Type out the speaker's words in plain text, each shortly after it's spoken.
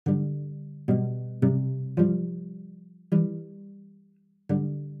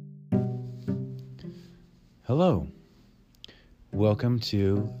Hello, welcome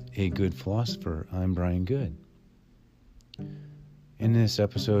to A Good Philosopher. I'm Brian Good. In this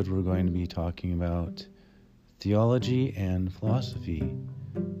episode, we're going to be talking about theology and philosophy,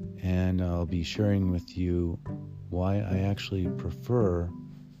 and I'll be sharing with you why I actually prefer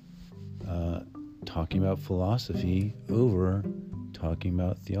talking about philosophy over talking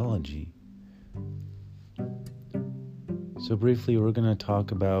about theology. So briefly, we're going to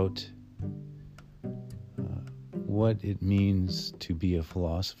talk about what it means to be a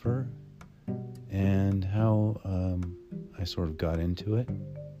philosopher and how I sort of got into it.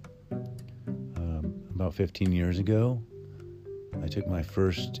 About 15 years ago, I took my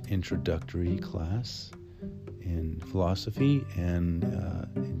first introductory class in philosophy, and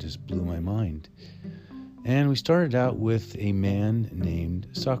it just blew my mind. And we started out with a man named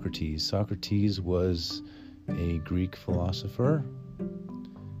Socrates. Socrates was a Greek philosopher,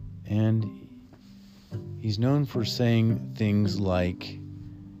 and he's known for saying things like,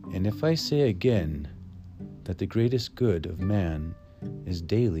 "And if I say again that the greatest good of man is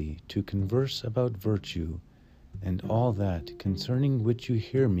daily to converse about virtue and all that concerning which you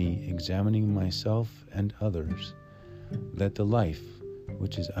hear me examining myself and others, that the life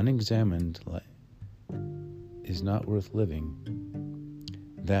which is unexamined is not worth living,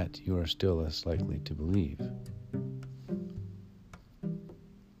 that you are still less likely to believe."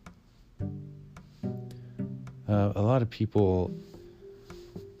 A lot of people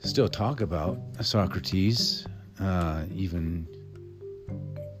still talk about Socrates, even,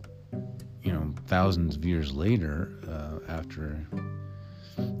 thousands of years later, after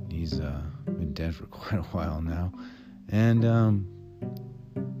he's been dead for quite a while now. And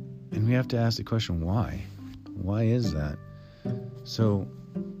we have to ask the question, why? Why is that? So,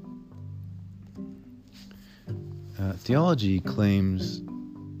 theology claims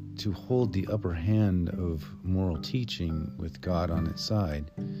to hold the upper hand of moral teaching with God on its side.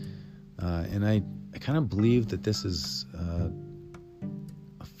 And I kind of believe that this is a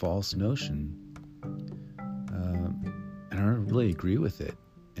false notion. And I don't really agree with it.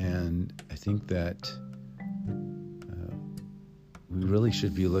 And I think that we really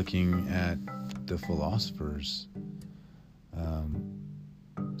should be looking at the philosophers.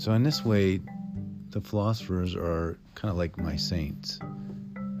 So in this way, the philosophers are kind of like my saints,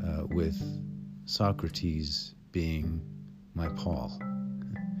 with Socrates being my Paul.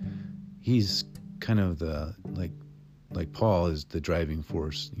 He's kind of the, like Paul is the driving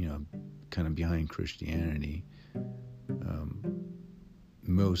force, kind of behind Christianity.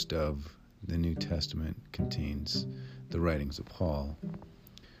 Most of the New Testament contains the writings of Paul,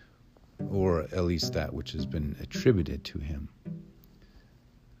 or at least that which has been attributed to him.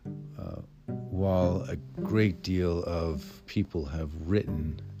 While a great deal of people have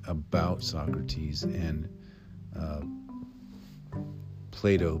written about Socrates, and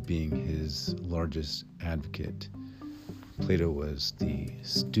Plato being his largest advocate. Plato was the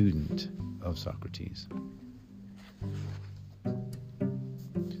student of Socrates.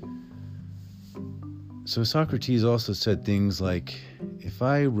 So Socrates also said things like, if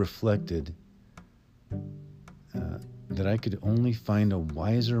I reflected that I could only find a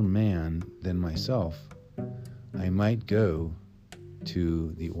wiser man than myself, I might go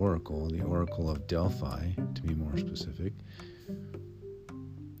to the oracle of Delphi, to be more specific,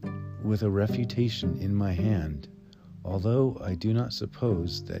 with a refutation in my hand, although I do not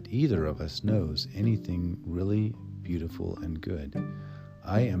suppose that either of us knows anything really beautiful and good.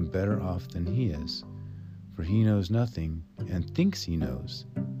 I am better off than he is, for he knows nothing and thinks he knows.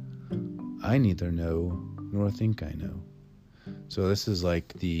 I neither know nor think I know. So this is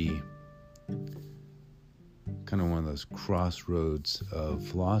like the kind of one of those crossroads of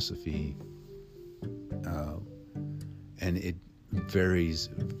philosophy, and it varies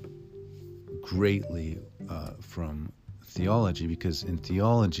greatly from theology, because in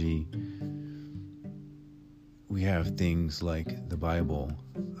theology we have things like the Bible,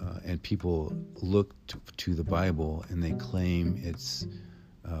 and people look to the Bible and they claim its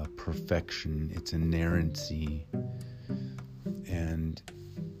perfection, its inerrancy, and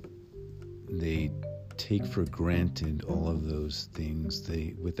they take for granted all of those things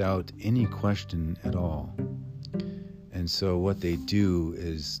without any question at all. And so what they do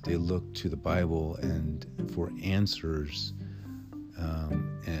is they look to the Bible and for answers,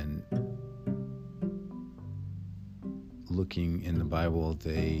 and looking in the Bible,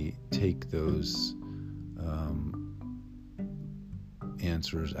 they take those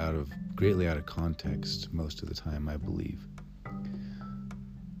answers greatly out of context most of the time, I believe.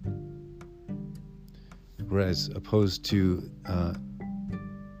 Whereas opposed to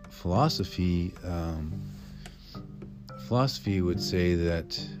philosophy, philosophy would say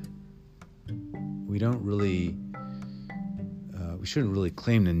that we don't really, we shouldn't really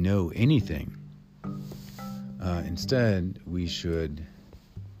claim to know anything. Instead, we should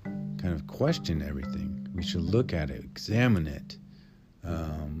kind of question everything. We should look at it, examine it,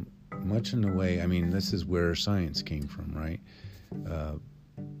 much in the way, I mean, this is where science came from, right?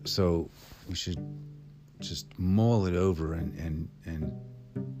 So we should just mull it over and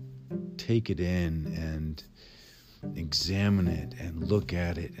take it in and examine it and look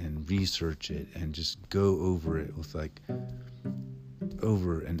at it and research it and just go over it with like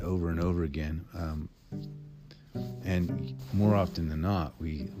over and over and over again. And more often than not,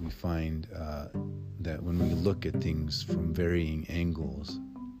 we find that when we look at things from varying angles,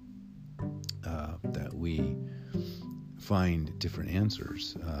 that we find different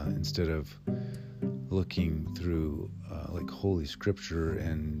answers instead of looking through like Holy Scripture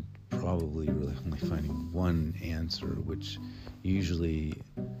and probably really only finding one answer, which usually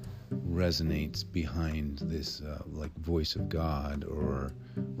resonates behind this like voice of God or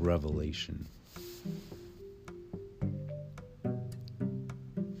revelation.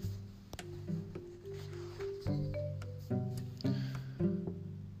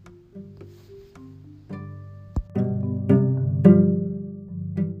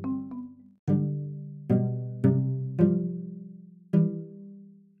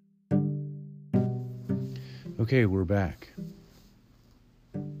 Okay, we're back.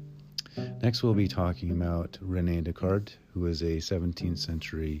 Next, we'll be talking about René Descartes, who was a 17th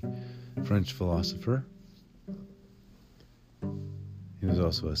century French philosopher. He was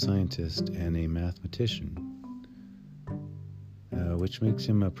also a scientist and a mathematician, which makes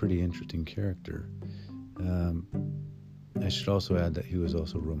him a pretty interesting character. I should also add that he was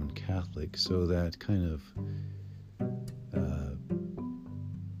also Roman Catholic, so that kind of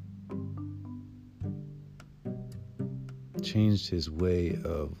changed his way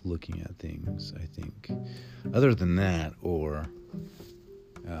of looking at things, I think. Other than that, or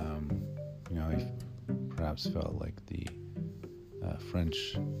he perhaps felt like the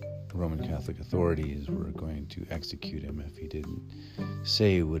French Roman Catholic authorities were going to execute him if he didn't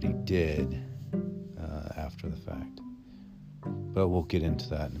say what he did after the fact. But we'll get into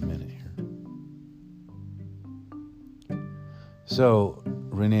that in a minute here. So,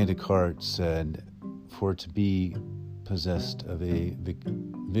 René Descartes said, "For to be possessed of a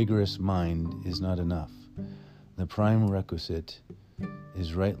vigorous mind is not enough. The prime requisite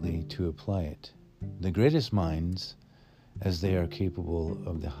is rightly to apply it. The greatest minds, as they are capable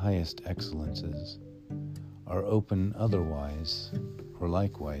of the highest excellences, are open otherwise or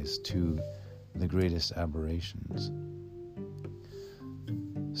likewise to the greatest aberrations."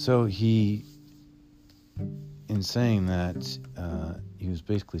 So he, in saying that, he was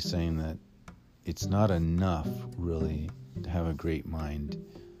basically saying that it's not enough, really, to have a great mind.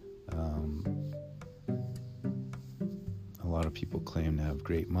 A lot of people claim to have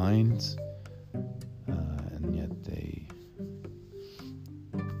great minds, and yet they,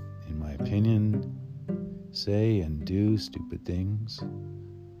 in my opinion, say and do stupid things.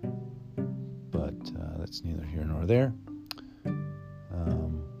 But that's neither here nor there.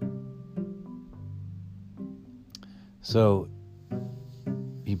 So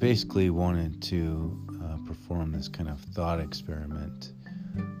he basically wanted to perform this kind of thought experiment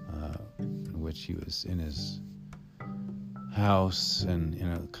in which he was in his house and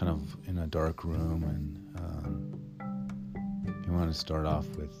in a dark room, and he wanted to start off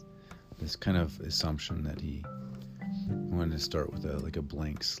with this kind of assumption that he wanted to start with a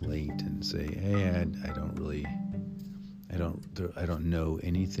blank slate and say, hey, I don't know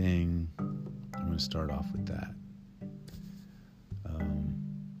anything. I'm going to start off with that.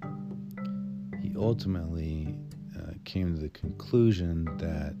 He ultimately came to the conclusion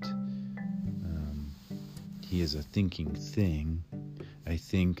that he is a thinking thing. I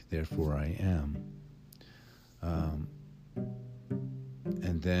think, therefore I am.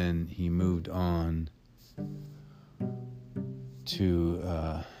 And then he moved on to,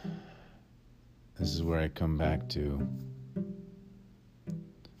 this is where I come back to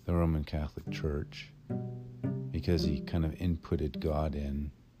the Roman Catholic Church, because he kind of inputted God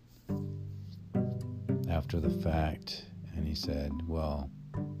in after the fact, and he said, well,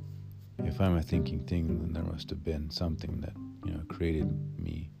 if I'm a thinking thing, then there must have been something that, created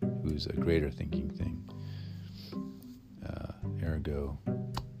me, who's a greater thinking thing, ergo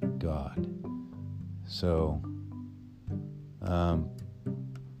God. So I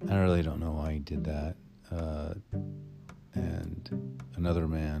really don't know why he did that. And another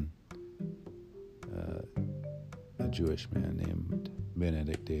man, a Jewish man named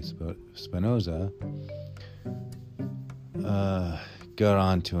Benedict de Spinoza, got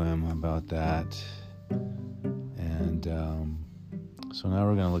on to him about that. And so now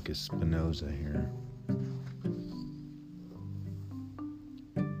we're going to look at Spinoza here.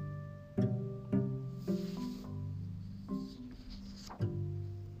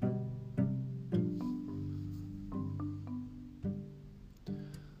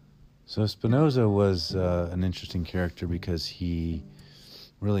 So Spinoza was an interesting character because he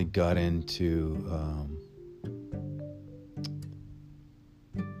really got into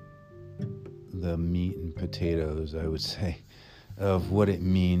the meat and potatoes, I would say, of what it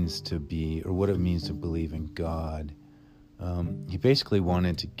means to be, or what it means to believe in God. He basically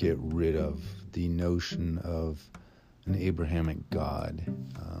wanted to get rid of the notion of an Abrahamic God,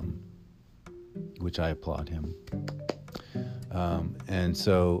 which I applaud him. And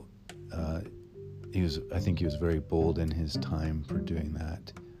so I think he was very bold in his time for doing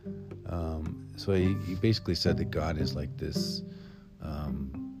that. So he basically said that God is like this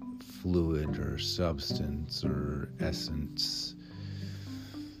fluid or substance or essence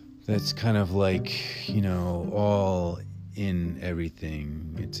that's kind of like, all in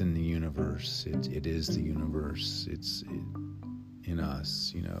everything. It's in the universe. It is the universe. It's in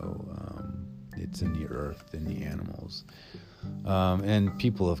us, it's in the earth, in the animals. And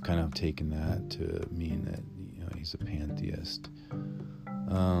people have kind of taken that to mean that, he's a pantheist.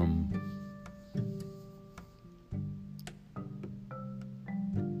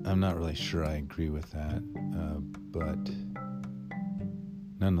 I'm not really sure I agree with that, but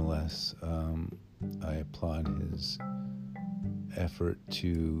nonetheless, I applaud his effort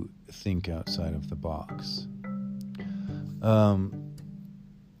to think outside of the box.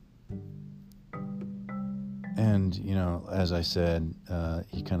 And, as I said,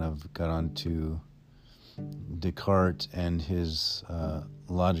 he kind of got onto Descartes and his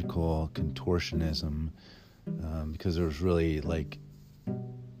logical contortionism, because there was really,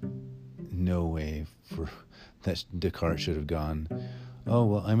 no way for that Descartes should have gone, oh,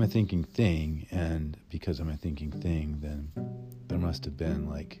 well, I'm a thinking thing, and because I'm a thinking thing, then there must have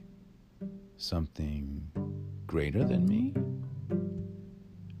been, something greater than me?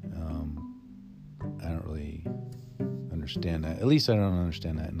 I don't really understand that. At least I don't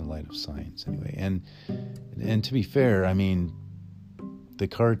understand that in the light of science, anyway. And to be fair,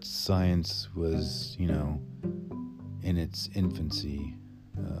 Descartes' science was, in its infancy,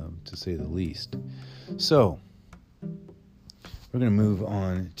 to say the least. So, we're going to move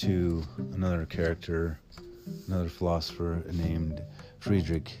on to another character, another philosopher named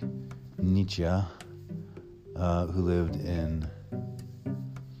Friedrich Nietzsche, who lived in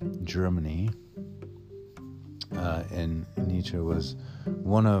Germany. And Nietzsche was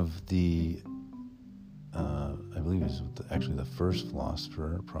one of the, I believe he was actually the first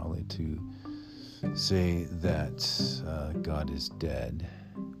philosopher probably to say that God is dead.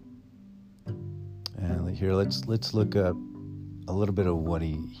 And here, let's look up a little bit of what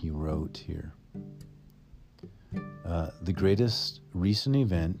he wrote here. The greatest recent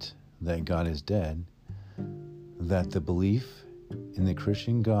event that God is dead, that the belief in the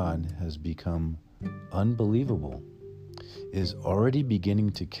Christian God has become unbelievable, is already beginning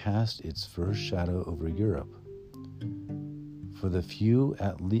to cast its first shadow over Europe. For the few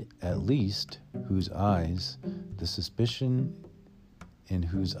at least whose eyes, the suspicion in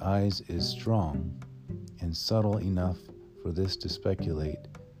whose eyes is strong and subtle enough for this to speculate,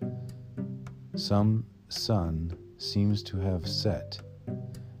 some sun seems to have set,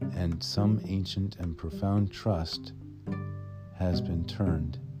 and some ancient and profound trust has been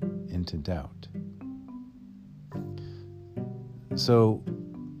turned into doubt. So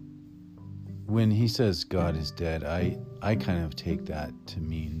when he says God is dead, I kind of take that to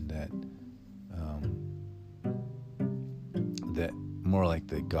mean that that more like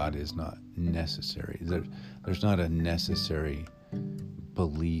that God is not necessary. There's not a necessary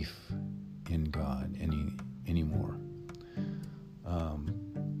belief in God anymore.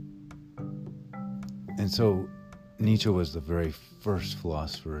 And so Nietzsche was the very first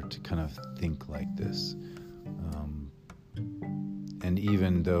philosopher to kind of think like this. And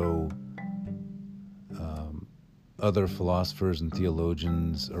even though other philosophers and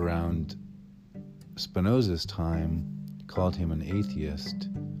theologians around Spinoza's time called him an atheist,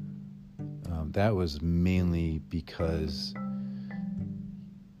 that was mainly because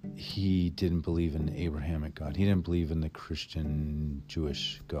he didn't believe in the Abrahamic God. He didn't believe in the Christian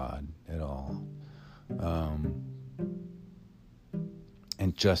Jewish God at all.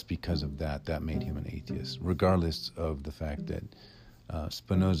 And just because of that made him an atheist, regardless of the fact that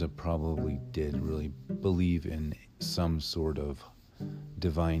Spinoza probably did really believe in some sort of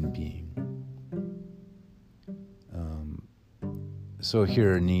divine being. So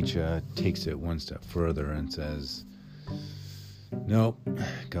here Nietzsche takes it one step further and says, nope,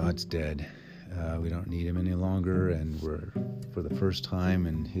 God's dead. We don't need him any longer, and for the first time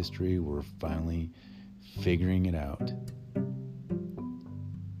in history, we're finally figuring it out.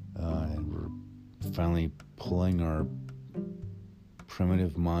 And we're finally pulling our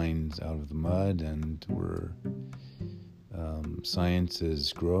primitive minds out of the mud, and science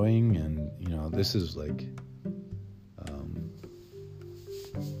is growing, and this is like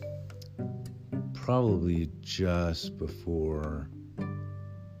probably just before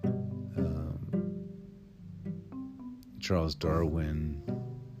Charles Darwin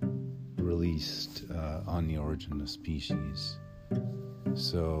released On the Origin of Species.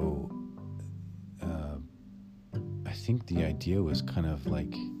 So I think the idea was kind of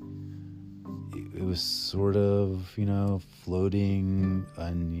like, it was sort of, floating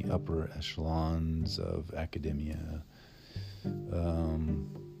on the upper echelons of academia.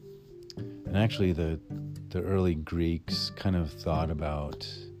 And actually the early Greeks kind of thought about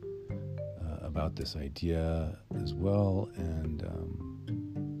this idea as well, and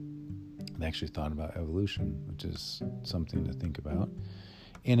they actually thought about evolution, which is something to think about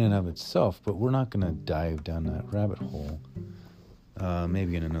in and of itself, but we're not going to dive down that rabbit hole,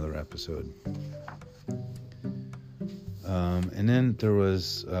 maybe in another episode. And then there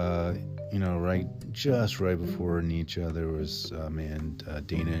was, right before Nietzsche, there was a man,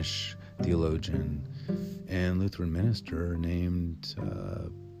 Danish theologian and Lutheran minister named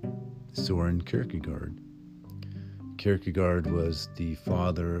Søren Kierkegaard. Kierkegaard was the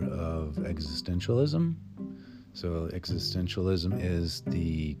father of existentialism. So existentialism is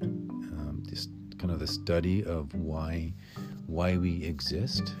the kind of the study of why we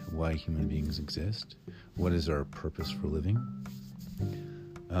exist, why human beings exist, what is our purpose for living.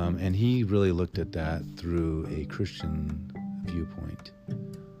 And he really looked at that through a Christian viewpoint.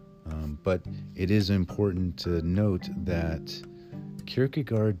 But it is important to note that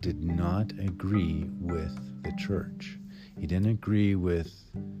Kierkegaard did not agree with the church. He didn't agree with,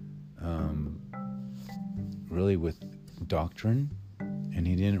 really with doctrine, and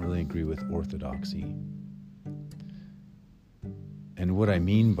he didn't really agree with orthodoxy. And what I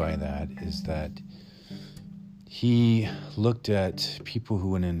mean by that is that he looked at people who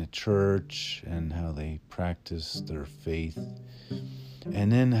went into church and how they practiced their faith,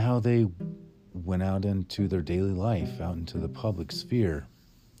 and then how they went out into their daily life, out into the public sphere.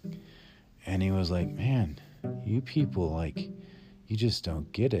 And he was like, man, you people, you just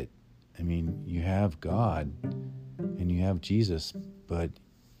don't get it. I mean, you have God and you have Jesus, but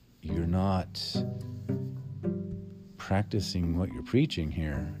you're not practicing what you're preaching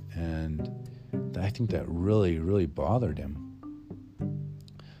here. And I think that really, really bothered him.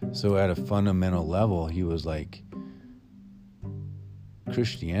 So at a fundamental level, he was like,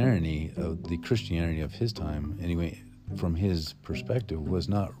 Christianity, the Christianity of his time, anyway, from his perspective, was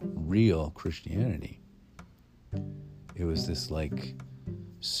not real Christianity. It was this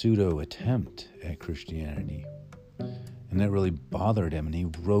pseudo attempt at Christianity. And that really bothered him, and he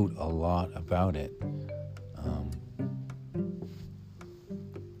wrote a lot about it.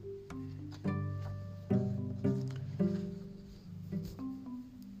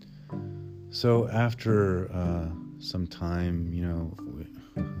 So after some time,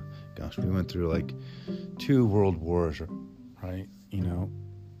 we went through 2 world wars, right? In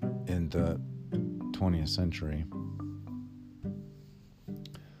the 20th century.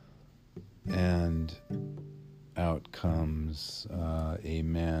 And out comes a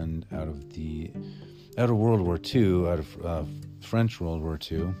man out of World War II, out of French World War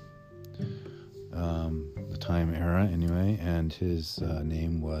II, the time era anyway, and his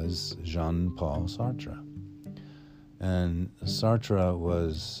name was Jean-Paul Sartre. And Sartre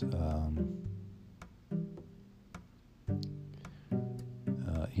was,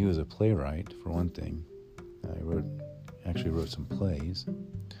 he was a playwright, for one thing. He wrote some plays.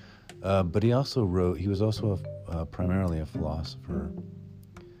 But he was also primarily a philosopher,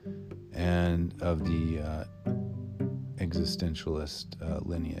 and of the existentialist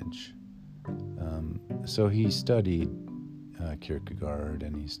lineage. So he studied Kierkegaard,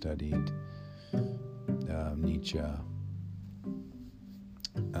 and he studied Nietzsche,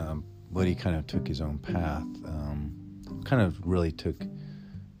 but he kind of took his own path, kind of really took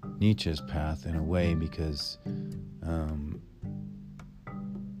Nietzsche's path in a way, because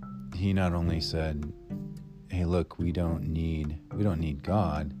he not only said, hey, look, we don't need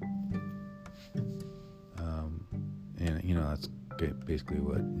God, and that's basically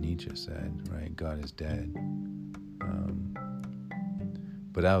what Nietzsche said, right? God is dead.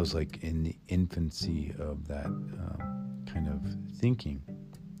 But I was in the infancy of that kind of thinking.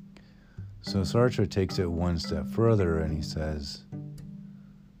 So Sartre takes it one step further and he says,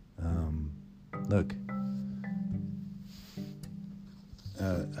 look,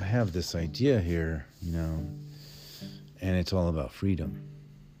 I have this idea here, and it's all about freedom.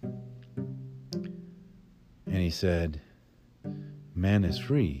 And he said, man is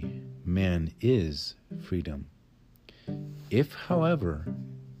free. Man is freedom. If, however,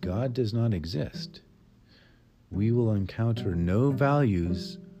 God does not exist, we will encounter no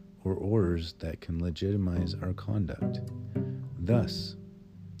values or orders that can legitimize our conduct. Thus,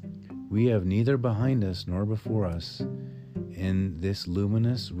 we have neither behind us nor before us in this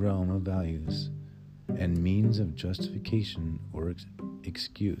luminous realm of values and means of justification or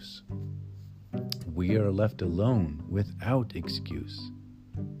excuse. We are left alone without excuse.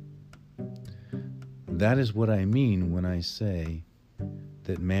 That is what I mean when I say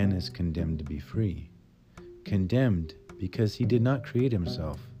that man is condemned to be free. Condemned because he did not create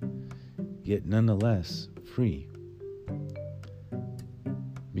himself, yet nonetheless free.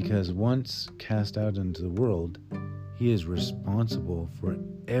 Because once cast out into the world, he is responsible for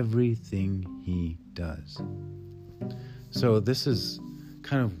everything he does. So this is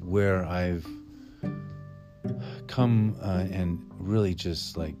kind of where I've come and really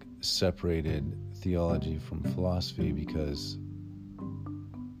just like separated theology from philosophy, because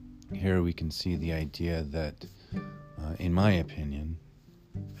here we can see the idea that, in my opinion,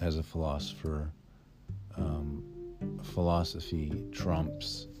 as a philosopher, philosophy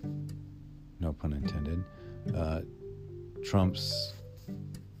trumps, no pun intended, trumps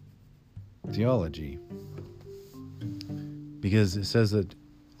theology. Because it says that,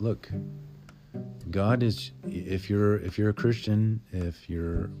 look, God is, if you're a Christian, if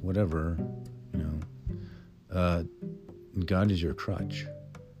you're whatever, God is your crutch.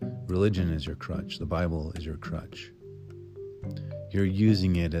 Religion is your crutch. The Bible is your crutch. You're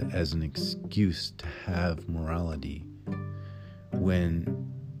using it as an excuse to have morality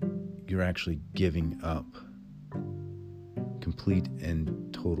when you're actually giving up complete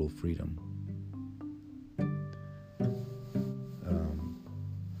and total freedom.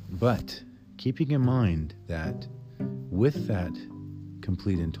 But keeping in mind that with that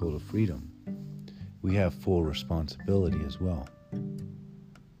complete and total freedom, we have full responsibility as well.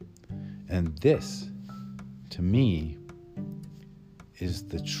 And this, to me, is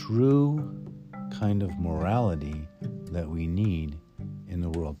the true kind of morality that we need in the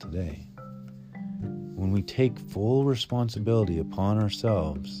world today. When we take full responsibility upon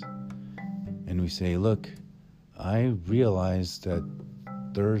ourselves and we say, look, I realize that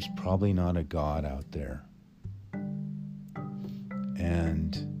there's probably not a God out there.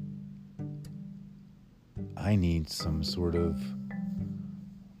 And I need some sort of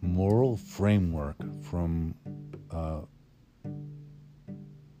moral framework from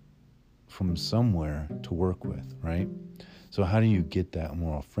somewhere to work with, right? So how do you get that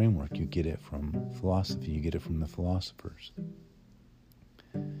moral framework? You get it from philosophy. You get it from the philosophers.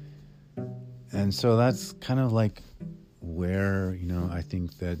 And so that's kind of like where, I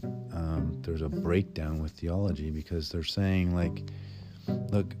think that there's a breakdown with theology, because they're saying, like,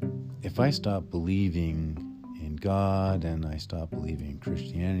 look, if I stop believing in God and I stop believing in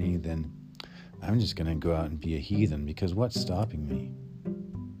Christianity, then I'm just going to go out and be a heathen, because what's stopping me?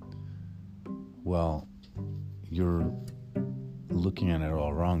 Well, you're looking at it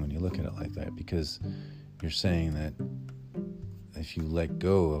all wrong when you look at it like that, because you're saying that if you let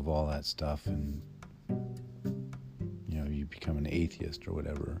go of all that stuff and you become an atheist or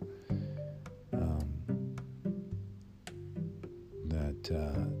whatever,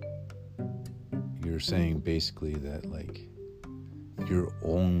 that you're saying basically that, like, you're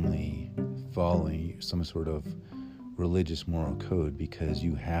only following some sort of religious moral code because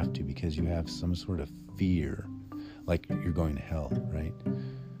you have to, because you have some sort of fear, like you're going to hell, right?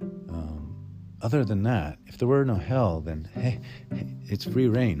 Other than that, if there were no hell, then hey, it's free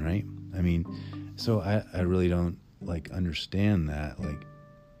reign, right? I mean, so I really don't understand that. Like,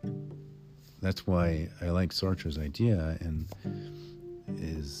 that's why I like Sartre's idea and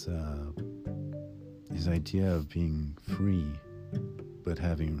his idea of being free, but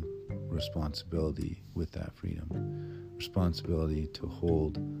having responsibility with that freedom, responsibility to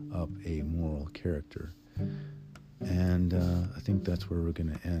hold up a moral character. And I think that's where we're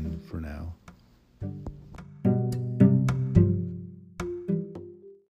going to end for now.